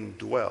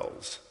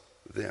indwells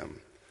them.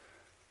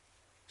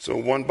 So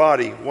one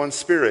body, one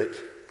Spirit,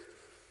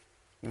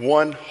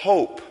 one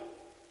hope.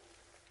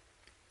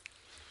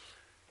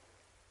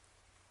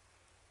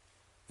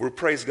 We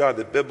praise God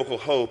that biblical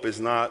hope is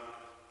not,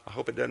 I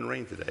hope it doesn't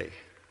rain today.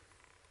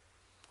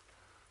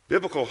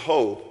 Biblical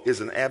hope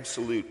is an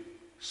absolute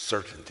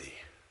certainty.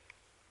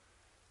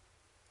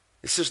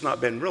 It's just not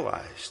been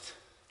realized.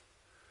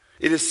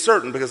 It is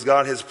certain because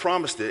God has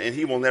promised it, and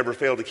he will never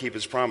fail to keep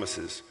his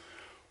promises.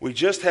 We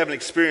just haven't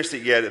experienced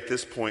it yet at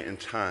this point in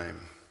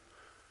time.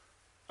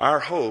 Our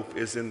hope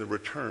is in the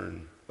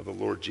return of the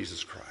Lord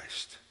Jesus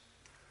Christ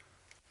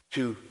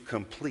to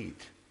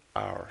complete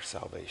our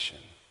salvation.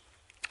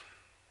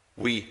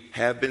 We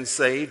have been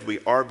saved, we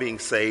are being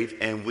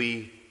saved, and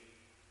we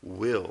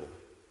will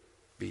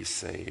be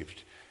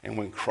saved. And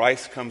when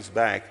Christ comes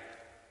back,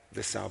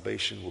 the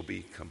salvation will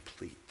be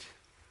complete.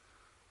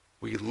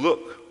 We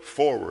look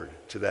forward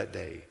to that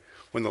day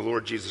when the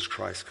Lord Jesus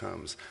Christ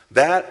comes.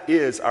 That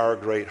is our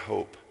great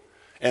hope.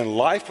 And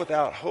life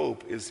without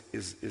hope is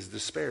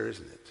despair,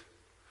 isn't it?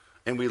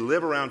 And we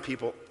live around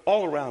people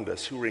all around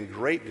us who are in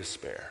great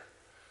despair.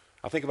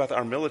 I think about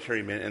our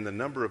military men and the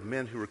number of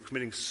men who are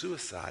committing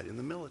suicide in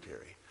the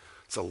military.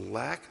 It's a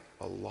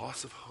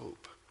loss of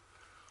hope.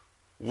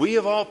 We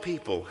of all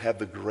people have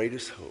the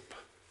greatest hope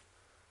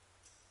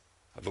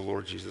of the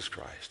Lord Jesus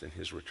Christ and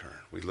his return.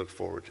 We look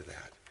forward to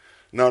that.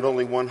 Not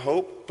only one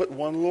hope, but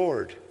one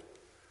Lord.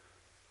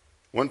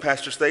 One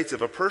pastor states,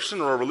 if a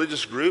person or a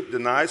religious group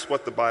denies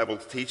what the Bible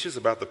teaches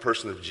about the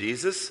person of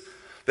Jesus,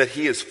 that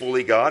he is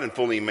fully God and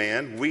fully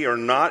man, we are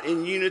not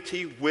in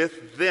unity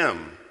with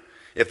them.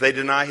 If they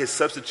deny his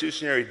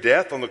substitutionary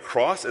death on the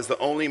cross as the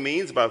only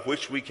means by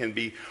which we can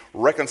be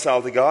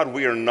reconciled to God,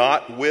 we are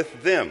not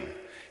with them.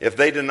 If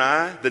they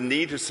deny the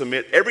need to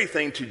submit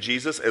everything to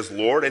Jesus as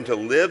Lord and to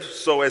live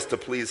so as to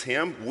please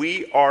him,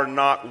 we are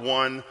not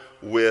one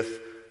with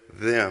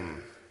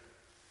them.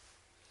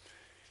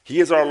 He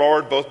is our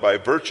Lord both by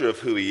virtue of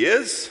who he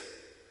is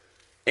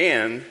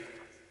and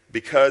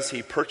because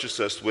he purchased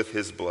us with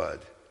his blood.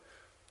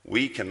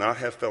 We cannot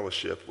have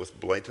fellowship with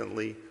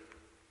blatantly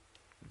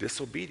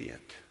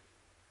disobedient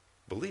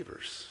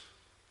believers.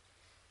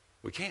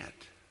 We can't.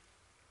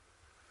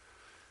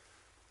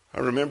 I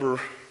remember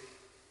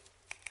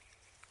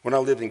when I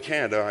lived in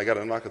Canada, I got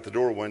a knock at the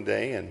door one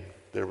day, and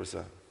it was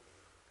a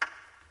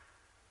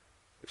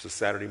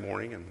Saturday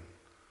morning, and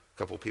a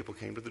couple of people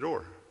came to the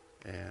door,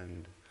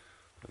 and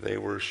they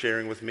were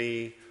sharing with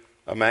me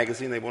a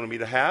magazine they wanted me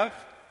to have,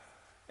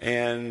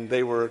 and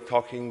they were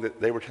telling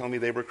me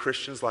they were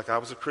Christians like I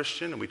was a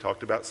Christian, and we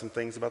talked about some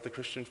things about the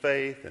Christian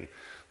faith, and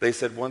they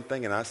said one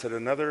thing and I said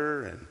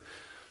another, and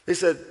they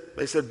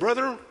said,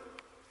 brother,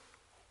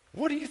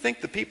 what do you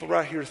think the people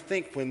right here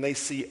think when they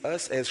see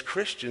us as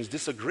Christians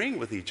disagreeing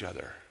with each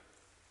other?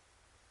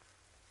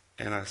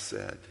 And I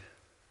said,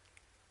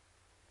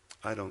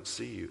 I don't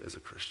see you as a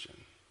Christian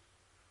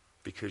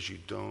because you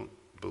don't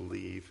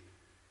believe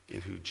in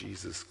who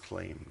Jesus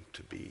claimed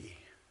to be.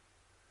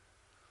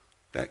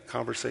 That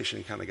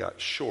conversation kind of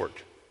got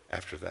short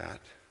after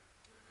that.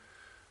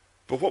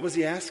 But what was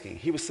he asking?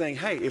 He was saying,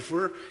 hey, if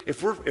we're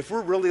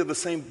really of the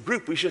same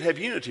group, we should have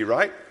unity,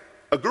 right?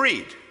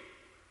 Agreed.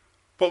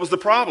 What was the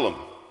problem?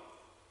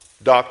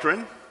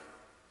 Doctrine.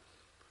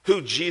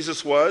 Who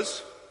Jesus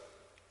was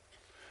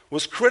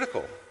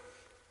critical.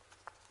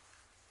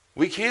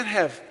 We can't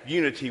have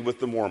unity with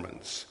the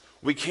Mormons.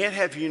 We can't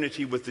have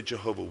unity with the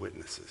Jehovah's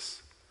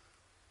Witnesses.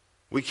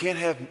 We can't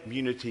have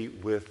unity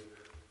with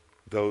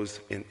those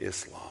in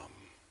Islam.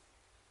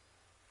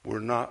 We're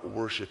not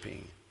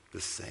worshiping the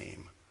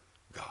same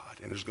God.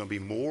 And there's going to be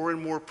more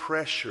and more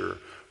pressure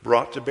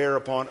brought to bear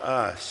upon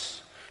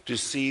us to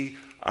see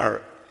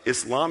our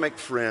Islamic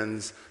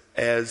friends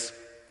as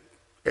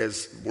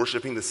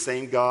worshiping the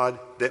same God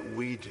that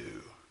we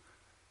do.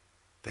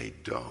 they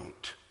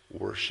don't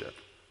worship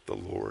the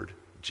Lord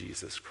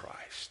Jesus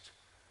Christ.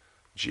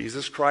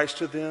 Jesus Christ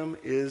to them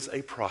is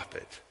a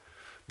prophet.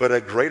 But a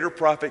greater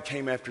prophet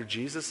came after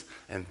Jesus,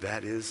 and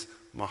that is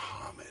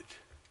Muhammad.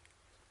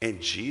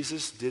 And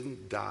Jesus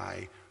didn't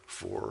die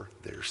for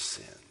their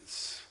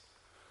sins.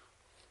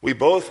 We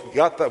both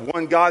got the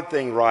one God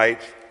thing right.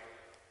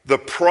 The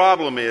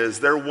problem is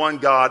their one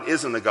God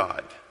isn't a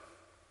God.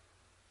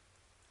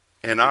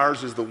 And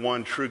ours is the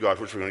one true God,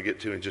 which we're going to get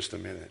to in just a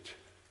minute.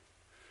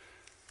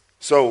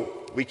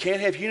 So we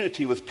can't have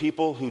unity with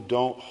people who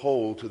don't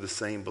hold to the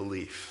same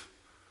belief.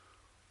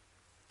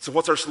 So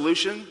what's our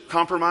solution?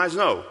 Compromise?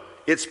 No.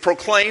 It's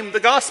proclaim the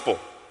gospel.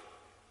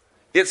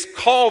 It's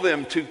call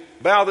them to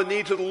bow the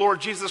knee to the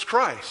Lord Jesus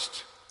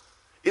Christ.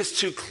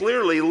 It's to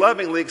clearly,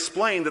 lovingly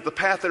explain that the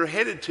path they're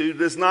headed to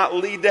does not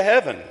lead to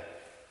heaven.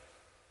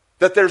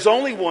 That there's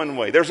only one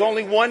way. There's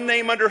only one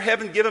name under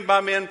heaven given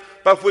by men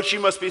by which you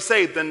must be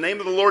saved, the name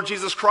of the Lord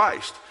Jesus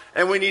Christ.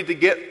 And we need to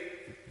get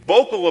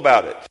vocal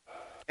about it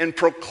and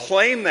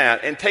proclaim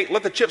that and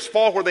let the chips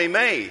fall where they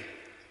may.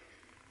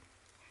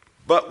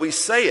 But we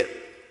say it.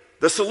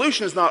 The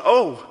solution is not,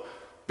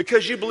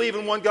 because you believe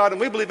in one God and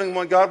we believe in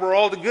one God, we're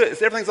all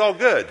good. Everything's all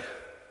good.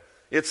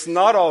 It's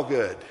not all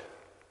good.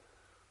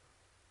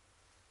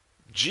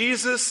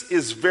 Jesus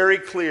is very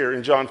clear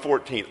in John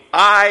 14.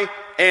 I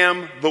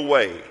am the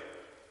way.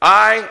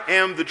 I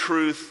am the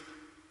truth.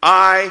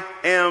 I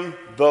am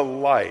the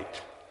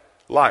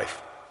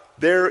life.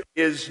 There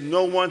is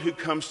no one who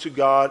comes to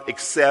God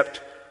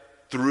except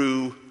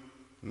through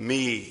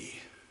me.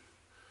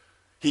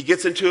 He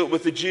gets into it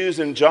with the Jews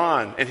in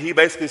John, and he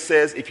basically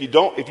says, if you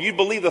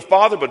believe the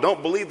Father but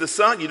don't believe the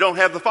Son, you don't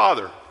have the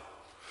Father.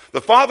 The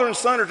Father and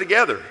Son are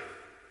together.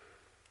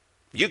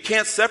 You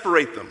can't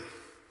separate them.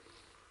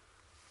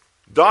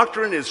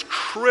 Doctrine is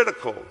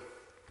critical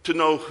to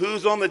know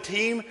who's on the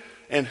team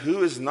and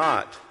who is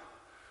not.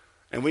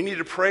 And we need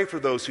to pray for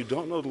those who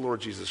don't know the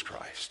Lord Jesus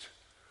Christ.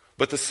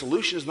 But the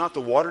solution is not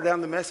to water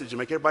down the message and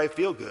make everybody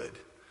feel good.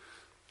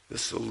 The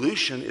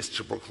solution is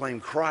to proclaim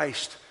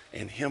Christ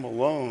and Him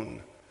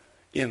alone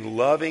in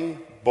loving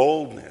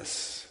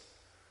boldness,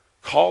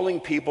 calling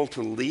people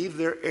to leave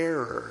their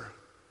error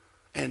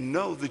and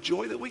know the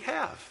joy that we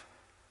have.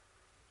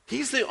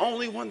 He's the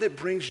only one that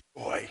brings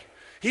joy.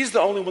 He's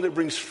the only one that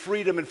brings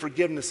freedom and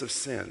forgiveness of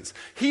sins.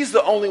 He's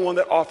the only one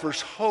that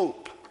offers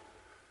hope.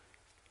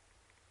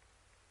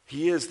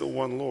 He is the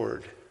one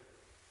Lord.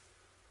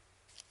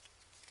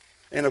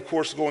 And of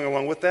course, going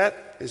along with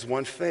that is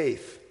one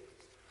faith.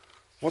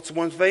 What's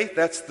one faith?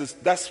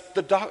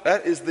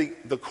 That is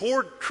the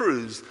core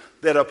truths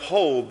that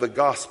uphold the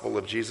gospel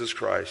of Jesus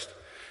Christ.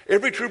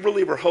 Every true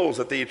believer holds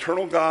that the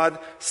eternal God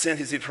sent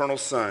His eternal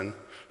Son,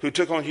 who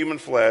took on human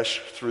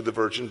flesh through the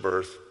virgin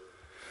birth.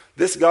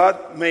 This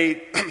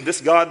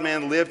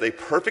God-man lived a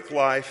perfect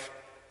life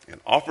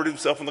and offered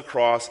Himself on the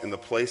cross in the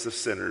place of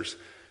sinners,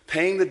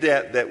 paying the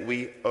debt that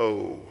we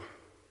owe.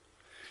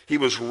 He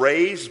was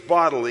raised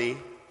bodily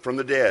from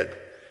the dead.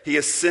 He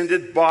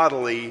ascended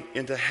bodily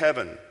into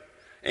heaven.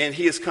 And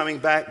He is coming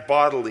back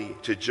bodily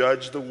to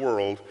judge the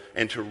world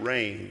and to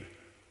reign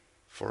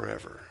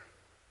forever.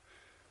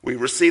 We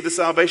receive the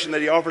salvation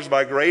that He offers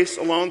by grace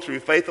alone, through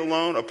faith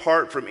alone,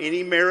 apart from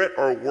any merit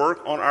or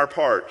work on our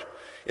part.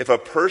 If a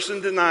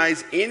person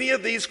denies any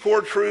of these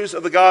core truths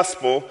of the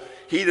gospel,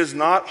 he does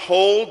not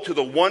hold to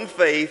the one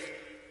faith,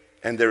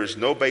 and there is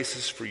no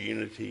basis for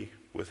unity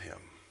with Him.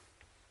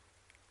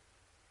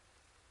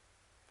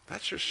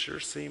 That just sure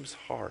seems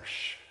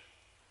harsh.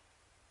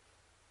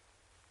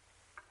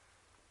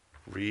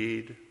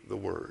 Read the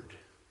Word.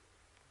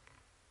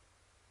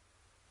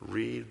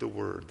 Read the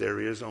Word.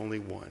 There is only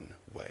one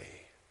way.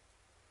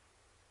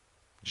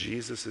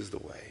 Jesus is the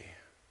way.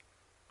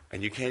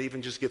 And you can't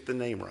even just get the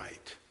name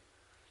right.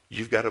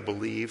 You've got to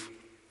believe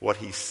what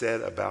He said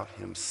about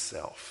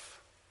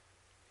Himself.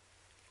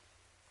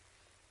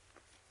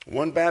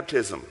 One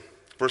baptism.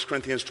 1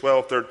 Corinthians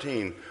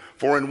 12:13.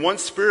 For in one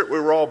Spirit we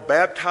were all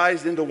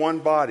baptized into one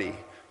body,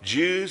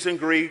 Jews and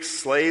Greeks,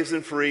 slaves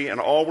and free,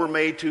 and all were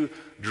made to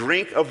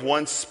drink of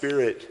one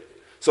Spirit.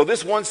 So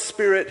this one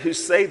Spirit who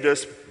saved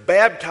us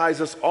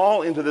baptized us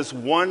all into this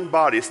one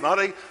body. It's not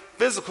a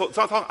physical,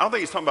 I don't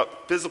think He's talking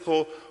about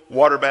physical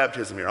water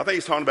baptism here. I think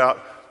He's talking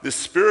about this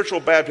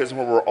spiritual baptism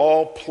where we're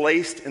all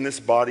placed in this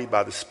body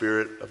by the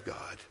Spirit of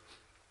God.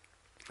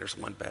 There's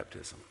one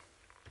baptism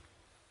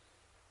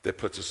that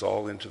puts us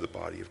all into the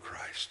body of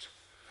Christ.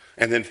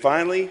 And then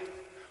finally,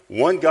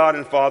 one God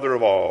and Father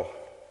of all.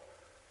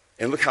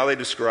 And look how they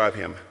describe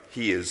Him.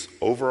 He is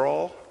over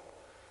all.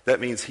 That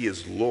means He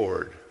is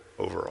Lord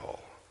over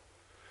all.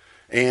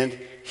 And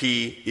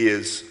He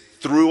is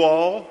through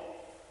all,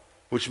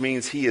 which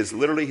means He is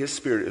literally, His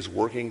Spirit is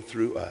working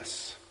through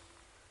us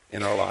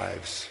in our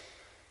lives.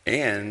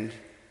 And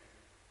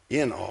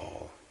in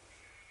all,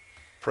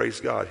 praise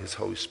God, His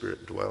Holy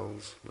Spirit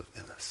dwells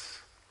within us.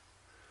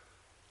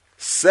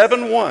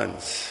 7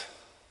 ones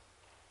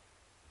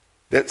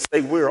that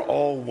say we're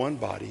all one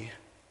body,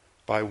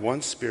 by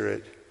one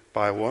Spirit,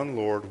 by one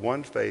Lord,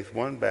 one faith,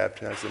 one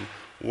baptism,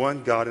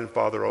 one God and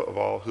Father of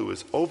all, who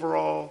is over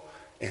all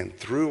and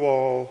through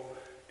all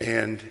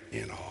and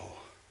in all.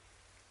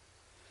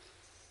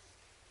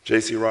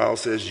 J.C. Ryle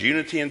says,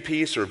 unity and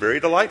peace are very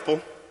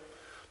delightful,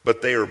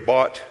 but they are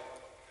bought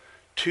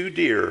too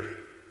dear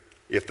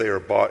if they are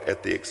bought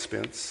at the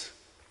expense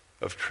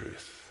of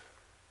truth.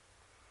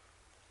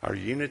 Our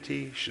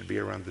unity should be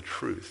around the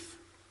truth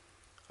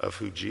of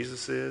who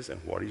Jesus is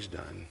and what he's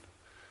done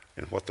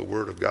and what the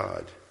Word of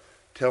God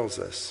tells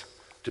us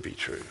to be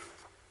true.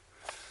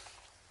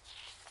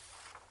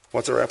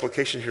 What's our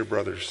application here,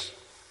 brothers?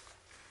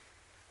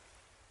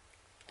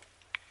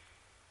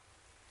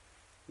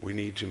 We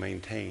need to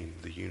maintain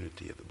the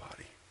unity of the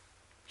body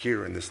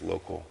here in this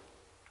local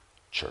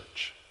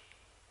church.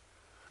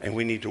 And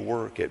we need to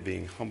work at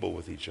being humble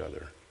with each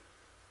other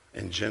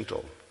and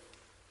gentle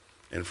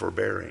and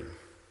forbearing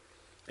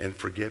and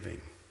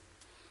forgiving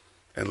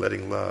and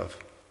letting love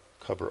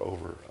cover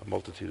over a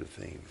multitude of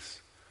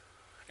things.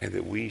 And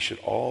that we should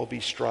all be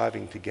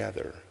striving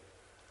together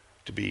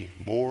to be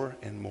more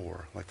and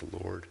more like the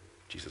Lord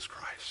Jesus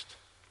Christ.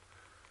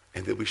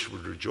 And that we should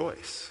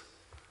rejoice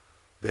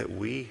that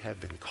we have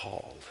been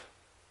called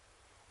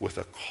with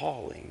a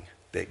calling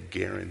that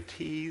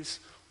guarantees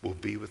we'll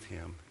be with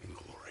him in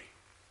glory.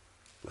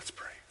 Let's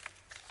pray.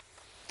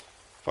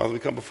 Father, we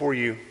come before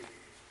you,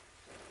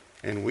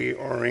 and we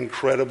are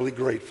incredibly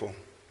grateful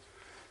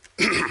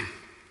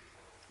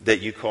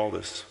that you called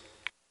us.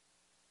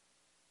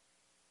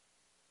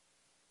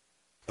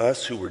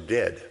 Us who were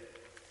dead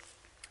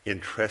in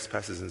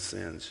trespasses and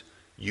sins,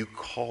 you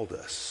called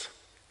us.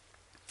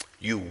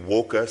 You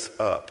woke us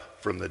up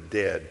from the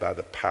dead by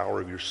the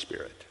power of your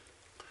Spirit.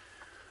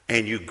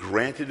 And you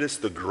granted us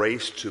the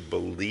grace to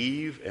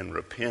believe and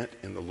repent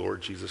in the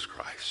Lord Jesus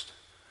Christ.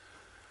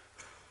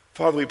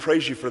 Father, we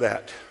praise you for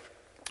that.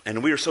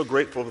 And we are so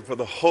grateful for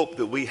the hope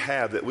that we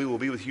have that we will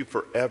be with you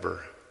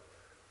forever.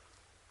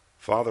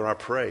 Father, I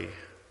pray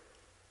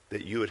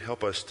that you would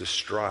help us to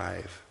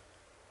strive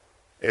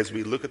as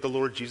we look at the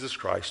Lord Jesus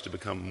Christ to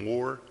become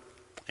more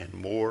and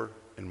more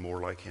and more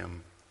like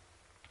him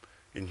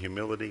in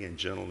humility and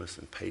gentleness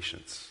and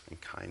patience and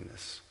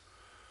kindness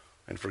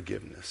and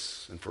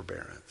forgiveness and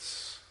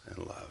forbearance and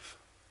love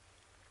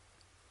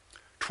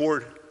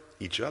toward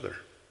each other.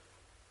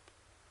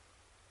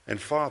 And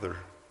Father,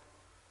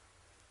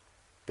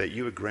 that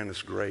you would grant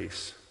us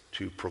grace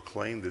to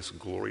proclaim this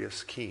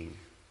glorious King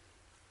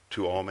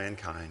to all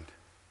mankind,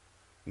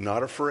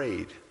 not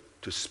afraid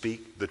to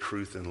speak the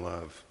truth in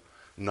love,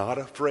 not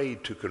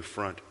afraid to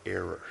confront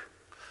error,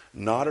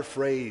 not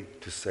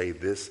afraid to say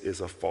this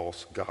is a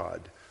false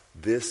God,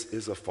 this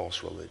is a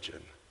false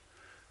religion.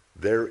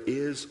 There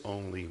is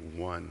only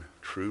one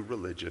true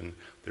religion,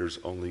 there's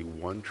only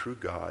one true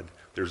God,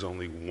 there's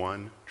only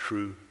one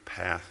true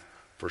path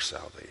for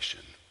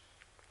salvation.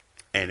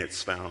 And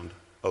it's found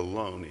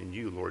alone in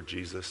you, Lord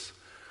Jesus.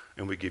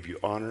 And we give you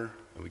honor,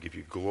 and we give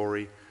you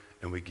glory,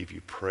 and we give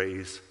you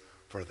praise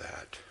for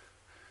that.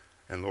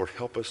 And Lord,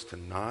 help us to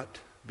not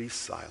be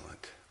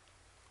silent,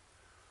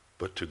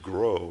 but to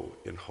grow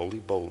in holy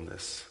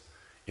boldness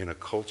in a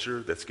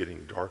culture that's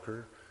getting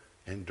darker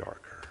and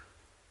darker.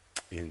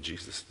 In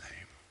Jesus'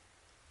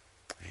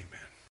 name, amen.